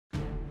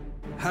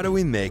How do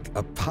we make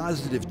a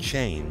positive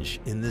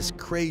change in this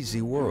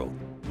crazy world?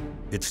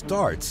 It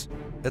starts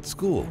at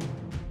school,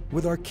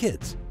 with our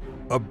kids.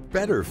 A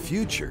better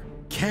future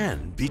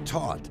can be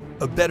taught.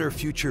 A better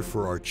future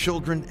for our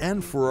children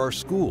and for our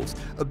schools.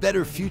 A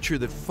better future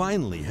that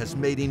finally has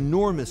made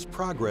enormous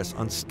progress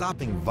on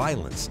stopping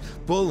violence,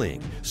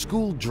 bullying,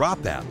 school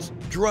dropouts,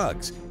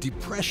 drugs,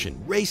 depression,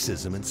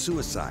 racism, and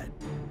suicide.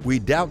 We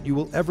doubt you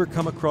will ever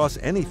come across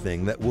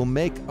anything that will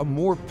make a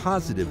more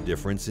positive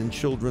difference in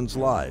children's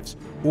lives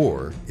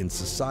or in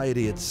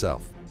society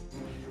itself.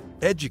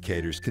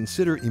 Educators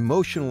consider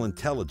emotional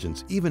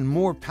intelligence even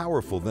more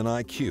powerful than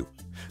IQ.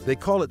 They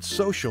call it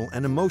social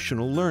and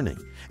emotional learning,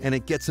 and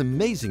it gets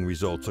amazing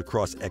results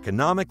across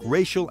economic,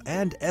 racial,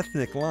 and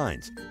ethnic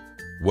lines.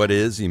 What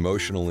is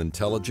emotional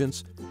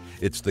intelligence?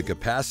 It's the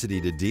capacity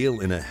to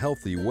deal in a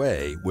healthy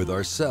way with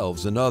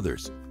ourselves and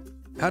others.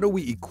 How do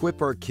we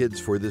equip our kids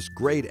for this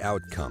great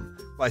outcome?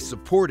 By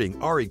supporting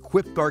our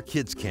Equip Our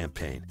Kids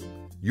campaign.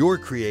 You're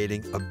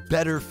creating a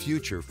better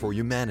future for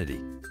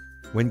humanity.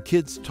 When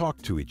kids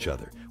talk to each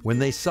other, when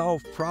they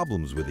solve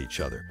problems with each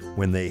other,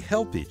 when they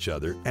help each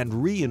other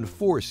and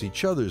reinforce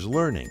each other's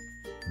learning,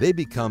 they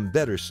become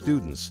better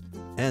students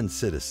and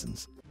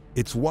citizens.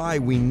 It's why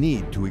we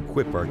need to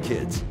equip our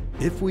kids.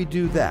 If we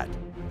do that,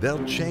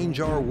 they'll change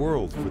our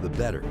world for the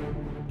better.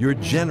 Your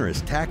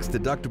generous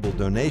tax-deductible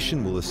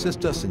donation will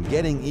assist us in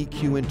getting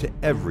EQ into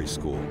every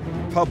school,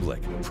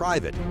 public,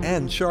 private,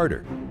 and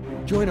charter.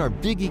 Join our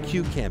Big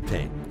EQ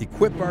campaign,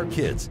 Equip Our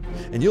Kids,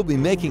 and you'll be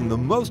making the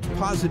most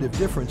positive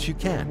difference you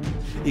can,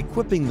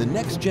 equipping the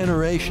next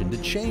generation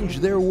to change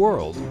their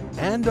world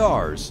and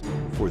ours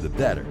for the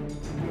better.